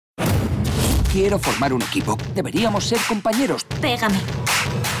Quiero formar un equipo. Deberíamos ser compañeros. Pégame.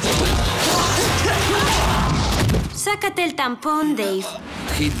 Sácate el tampón, Dave.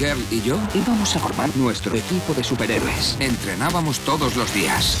 Hit Girl y yo íbamos a formar nuestro equipo de superhéroes. Entrenábamos todos los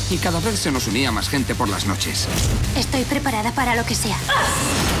días y cada vez se nos unía más gente por las noches. Estoy preparada para lo que sea.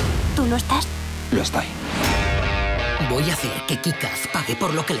 ¿Tú lo estás? Lo estoy. Voy a hacer que Kick-Ass pague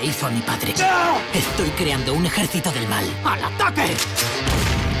por lo que le hizo a mi padre. Estoy creando un ejército del mal. ¡Al ataque!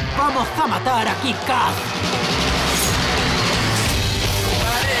 ¡Vamos a matar a Kick-Ass!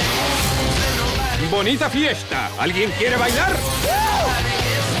 ¡Bonita fiesta! ¿Alguien quiere bailar?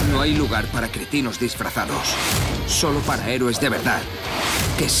 No hay lugar para cretinos disfrazados. Solo para héroes de verdad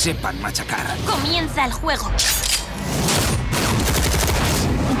que sepan machacar. Comienza el juego.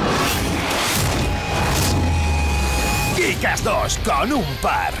 Kick-Ass 2 con un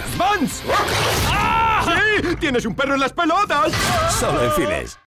par. ¡Vance! ¡Ah! ¡Sí! ¡Tienes un perro en las pelotas! Solo en cines.